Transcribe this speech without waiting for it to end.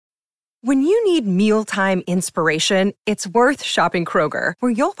When you need mealtime inspiration, it's worth shopping Kroger,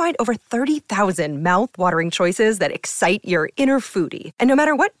 where you'll find over 30,000 mouth-watering choices that excite your inner foodie. And no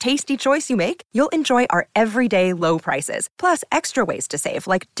matter what tasty choice you make, you'll enjoy our everyday low prices, plus extra ways to save,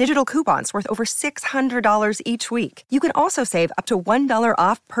 like digital coupons worth over $600 each week. You can also save up to $1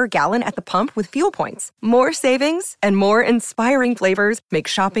 off per gallon at the pump with fuel points. More savings and more inspiring flavors make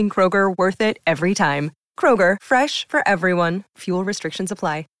shopping Kroger worth it every time. Kroger, fresh for everyone. Fuel restrictions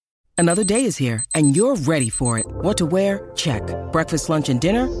apply. Another day is here, and you're ready for it. What to wear? Check. Breakfast, lunch, and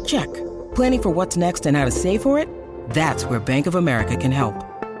dinner? Check. Planning for what's next and how to save for it? That's where Bank of America can help.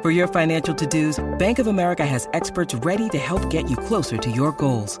 For your financial to-dos, Bank of America has experts ready to help get you closer to your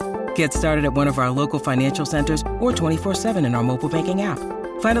goals. Get started at one of our local financial centers or 24/7 in our mobile banking app.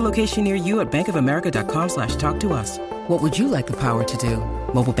 Find a location near you at bankofamerica.com/talktous. What would you like the power to do?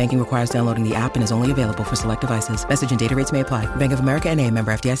 Mobile banking requires downloading the app and is only available for select devices. Message and data rates may apply. Bank of America N.A.,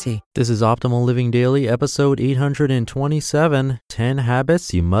 member FDIC. This is Optimal Living Daily, episode 827, 10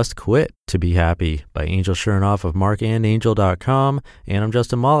 Habits You Must Quit to Be Happy by Angel Chernoff of markandangel.com. And I'm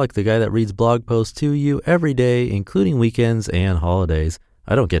Justin Malik, the guy that reads blog posts to you every day, including weekends and holidays.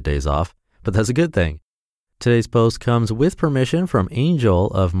 I don't get days off, but that's a good thing. Today's post comes with permission from Angel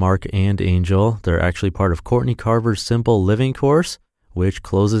of Mark and Angel. They're actually part of Courtney Carver's Simple Living course, which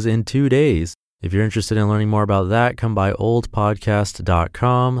closes in 2 days. If you're interested in learning more about that, come by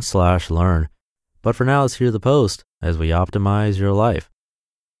oldpodcast.com/learn. But for now, let's hear the post as we optimize your life.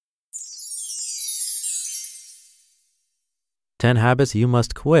 10 Habits You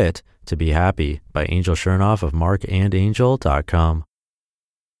Must Quit to Be Happy by Angel Chernoff of markandangel.com.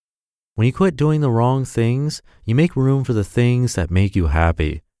 When you quit doing the wrong things, you make room for the things that make you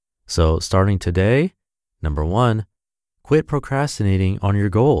happy. So starting today, number 1, quit procrastinating on your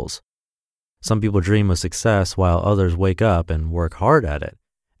goals. Some people dream of success while others wake up and work hard at it.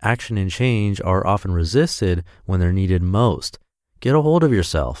 Action and change are often resisted when they're needed most. Get a hold of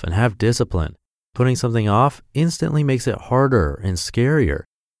yourself and have discipline. Putting something off instantly makes it harder and scarier.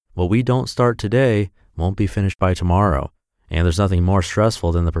 What we don't start today won't be finished by tomorrow. And there's nothing more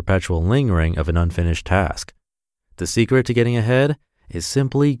stressful than the perpetual lingering of an unfinished task. The secret to getting ahead is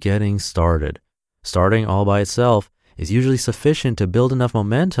simply getting started. Starting all by itself is usually sufficient to build enough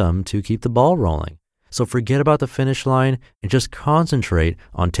momentum to keep the ball rolling. So forget about the finish line and just concentrate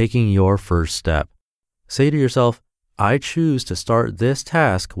on taking your first step. Say to yourself, I choose to start this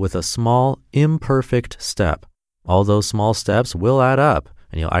task with a small, imperfect step. All those small steps will add up,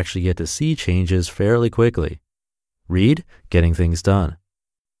 and you'll actually get to see changes fairly quickly. Read Getting Things Done.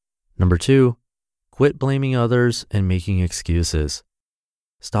 Number 2, quit blaming others and making excuses.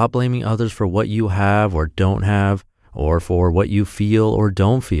 Stop blaming others for what you have or don't have, or for what you feel or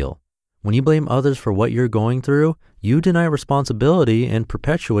don't feel. When you blame others for what you're going through, you deny responsibility and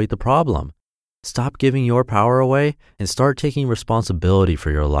perpetuate the problem. Stop giving your power away and start taking responsibility for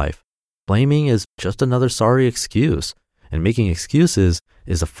your life. Blaming is just another sorry excuse, and making excuses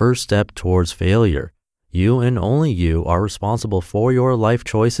is the first step towards failure. You and only you are responsible for your life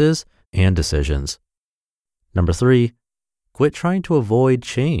choices and decisions. Number 3, quit trying to avoid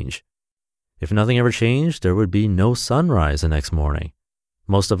change. If nothing ever changed, there would be no sunrise the next morning.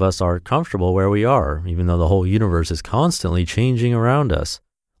 Most of us are comfortable where we are, even though the whole universe is constantly changing around us.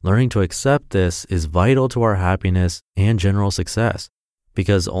 Learning to accept this is vital to our happiness and general success,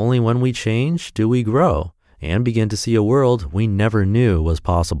 because only when we change do we grow and begin to see a world we never knew was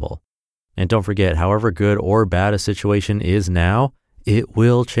possible. And don't forget, however good or bad a situation is now, it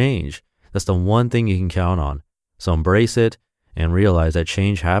will change. That's the one thing you can count on. So embrace it and realize that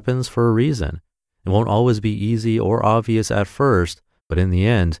change happens for a reason. It won't always be easy or obvious at first, but in the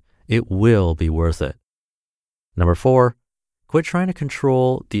end, it will be worth it. Number 4, quit trying to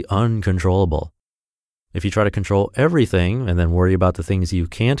control the uncontrollable. If you try to control everything and then worry about the things you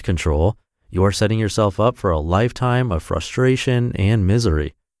can't control, you are setting yourself up for a lifetime of frustration and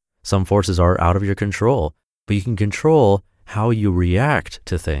misery. Some forces are out of your control, but you can control how you react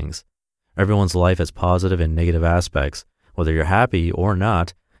to things. Everyone's life has positive and negative aspects. Whether you're happy or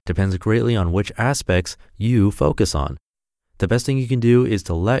not depends greatly on which aspects you focus on. The best thing you can do is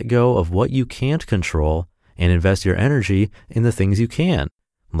to let go of what you can't control and invest your energy in the things you can,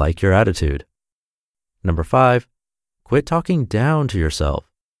 like your attitude. Number 5, quit talking down to yourself.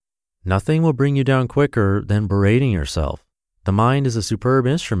 Nothing will bring you down quicker than berating yourself. The mind is a superb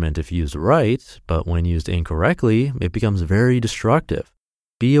instrument if used right, but when used incorrectly, it becomes very destructive.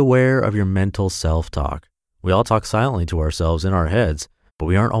 Be aware of your mental self-talk. We all talk silently to ourselves in our heads, but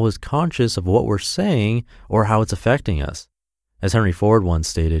we aren't always conscious of what we're saying or how it's affecting us. As Henry Ford once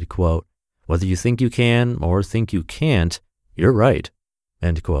stated, quote, "Whether you think you can or think you can't, you're right,"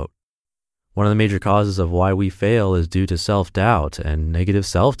 end quote. One of the major causes of why we fail is due to self-doubt and negative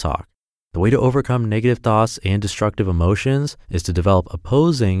self-talk. The way to overcome negative thoughts and destructive emotions is to develop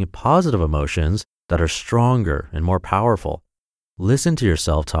opposing positive emotions that are stronger and more powerful. Listen to your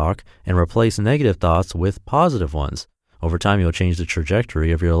self-talk and replace negative thoughts with positive ones. Over time, you'll change the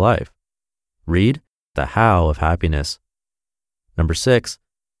trajectory of your life. Read The How of Happiness. Number 6,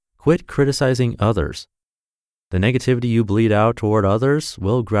 quit criticizing others. The negativity you bleed out toward others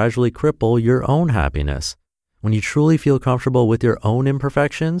will gradually cripple your own happiness. When you truly feel comfortable with your own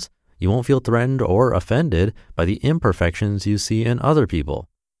imperfections, you won't feel threatened or offended by the imperfections you see in other people.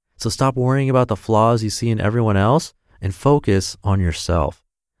 So stop worrying about the flaws you see in everyone else and focus on yourself.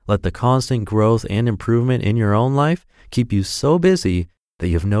 Let the constant growth and improvement in your own life keep you so busy that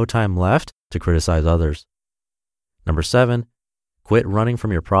you have no time left to criticize others. Number 7, quit running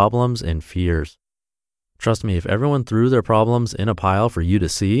from your problems and fears. Trust me, if everyone threw their problems in a pile for you to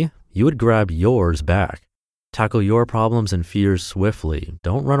see, you would grab yours back. Tackle your problems and fears swiftly.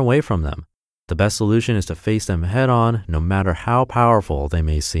 Don't run away from them. The best solution is to face them head on, no matter how powerful they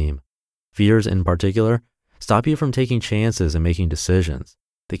may seem. Fears in particular stop you from taking chances and making decisions.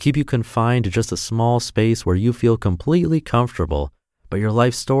 They keep you confined to just a small space where you feel completely comfortable, but your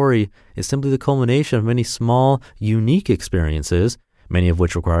life story is simply the culmination of many small, unique experiences, many of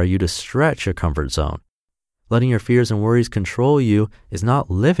which require you to stretch your comfort zone. Letting your fears and worries control you is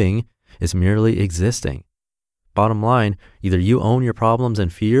not living, it's merely existing. Bottom line, either you own your problems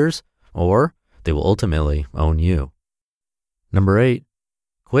and fears, or they will ultimately own you. Number 8,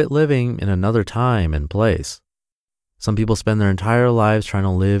 quit living in another time and place. Some people spend their entire lives trying to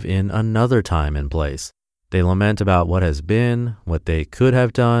live in another time and place. They lament about what has been, what they could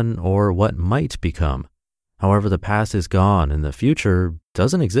have done, or what might become. However, the past is gone and the future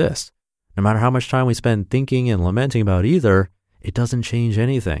doesn't exist. No matter how much time we spend thinking and lamenting about either, it doesn't change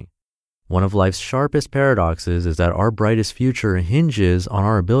anything. One of life's sharpest paradoxes is that our brightest future hinges on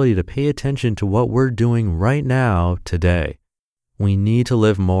our ability to pay attention to what we're doing right now, today. We need to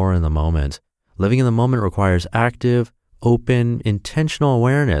live more in the moment. Living in the moment requires active, open, intentional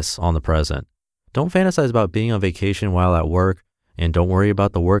awareness on the present. Don't fantasize about being on vacation while at work, and don't worry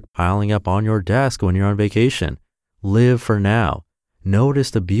about the work piling up on your desk when you're on vacation. Live for now.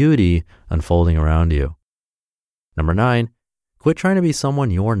 Notice the beauty unfolding around you. Number 9, quit trying to be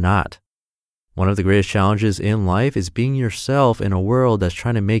someone you're not. One of the greatest challenges in life is being yourself in a world that's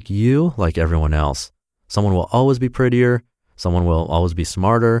trying to make you like everyone else. Someone will always be prettier, someone will always be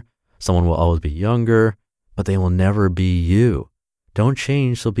smarter, someone will always be younger, but they will never be you. Don't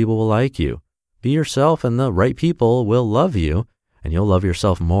change so people will like you. Be yourself and the right people will love you, and you'll love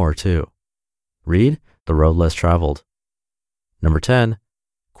yourself more too. Read The Road Less Traveled. Number 10,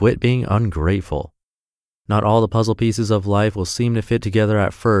 quit being ungrateful. Not all the puzzle pieces of life will seem to fit together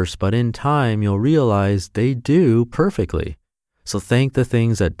at first, but in time you'll realize they do perfectly. So thank the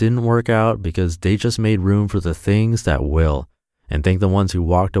things that didn't work out because they just made room for the things that will. And thank the ones who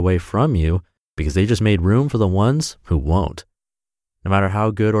walked away from you because they just made room for the ones who won't. No matter how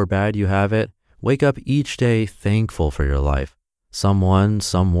good or bad you have it, wake up each day thankful for your life. Someone,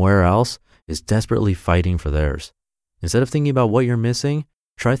 somewhere else, is desperately fighting for theirs. Instead of thinking about what you're missing,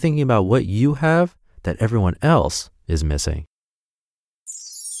 try thinking about what you have that everyone else is missing.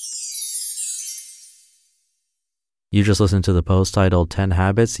 You just listened to the post titled 10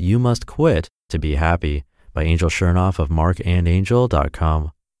 Habits You Must Quit to Be Happy by Angel Chernoff of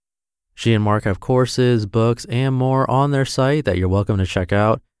markandangel.com. She and Mark have courses, books, and more on their site that you're welcome to check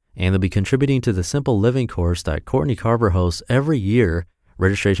out, and they'll be contributing to the Simple Living course that Courtney Carver hosts every year.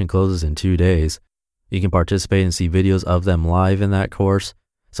 Registration closes in 2 days. You can participate and see videos of them live in that course.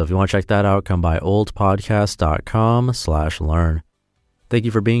 So if you want to check that out, come by oldpodcast.com/learn. Thank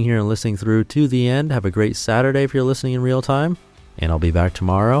you for being here and listening through to the end. Have a great Saturday if you're listening in real time. And I'll be back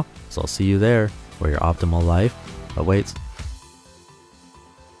tomorrow. So I'll see you there where your optimal life awaits.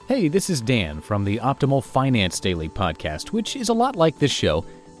 Hey, this is Dan from the Optimal Finance Daily podcast, which is a lot like this show,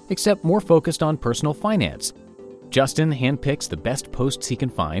 except more focused on personal finance. Justin handpicks the best posts he can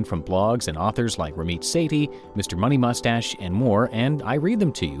find from blogs and authors like Ramit Sethi, Mr. Money Mustache, and more, and I read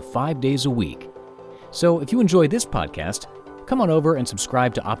them to you 5 days a week. So if you enjoy this podcast, come on over and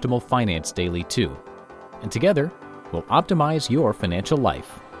subscribe to Optimal Finance Daily too. And together, we'll optimize your financial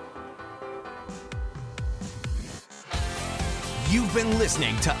life. You've been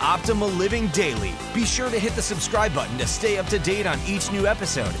listening to Optimal Living Daily. Be sure to hit the subscribe button to stay up to date on each new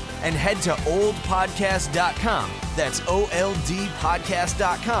episode, and head to oldpodcast.com. That's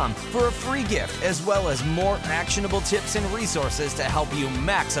OLDpodcast.com for a free gift, as well as more actionable tips and resources to help you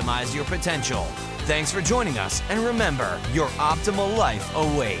maximize your potential. Thanks for joining us, and remember, your optimal life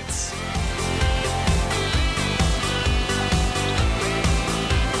awaits.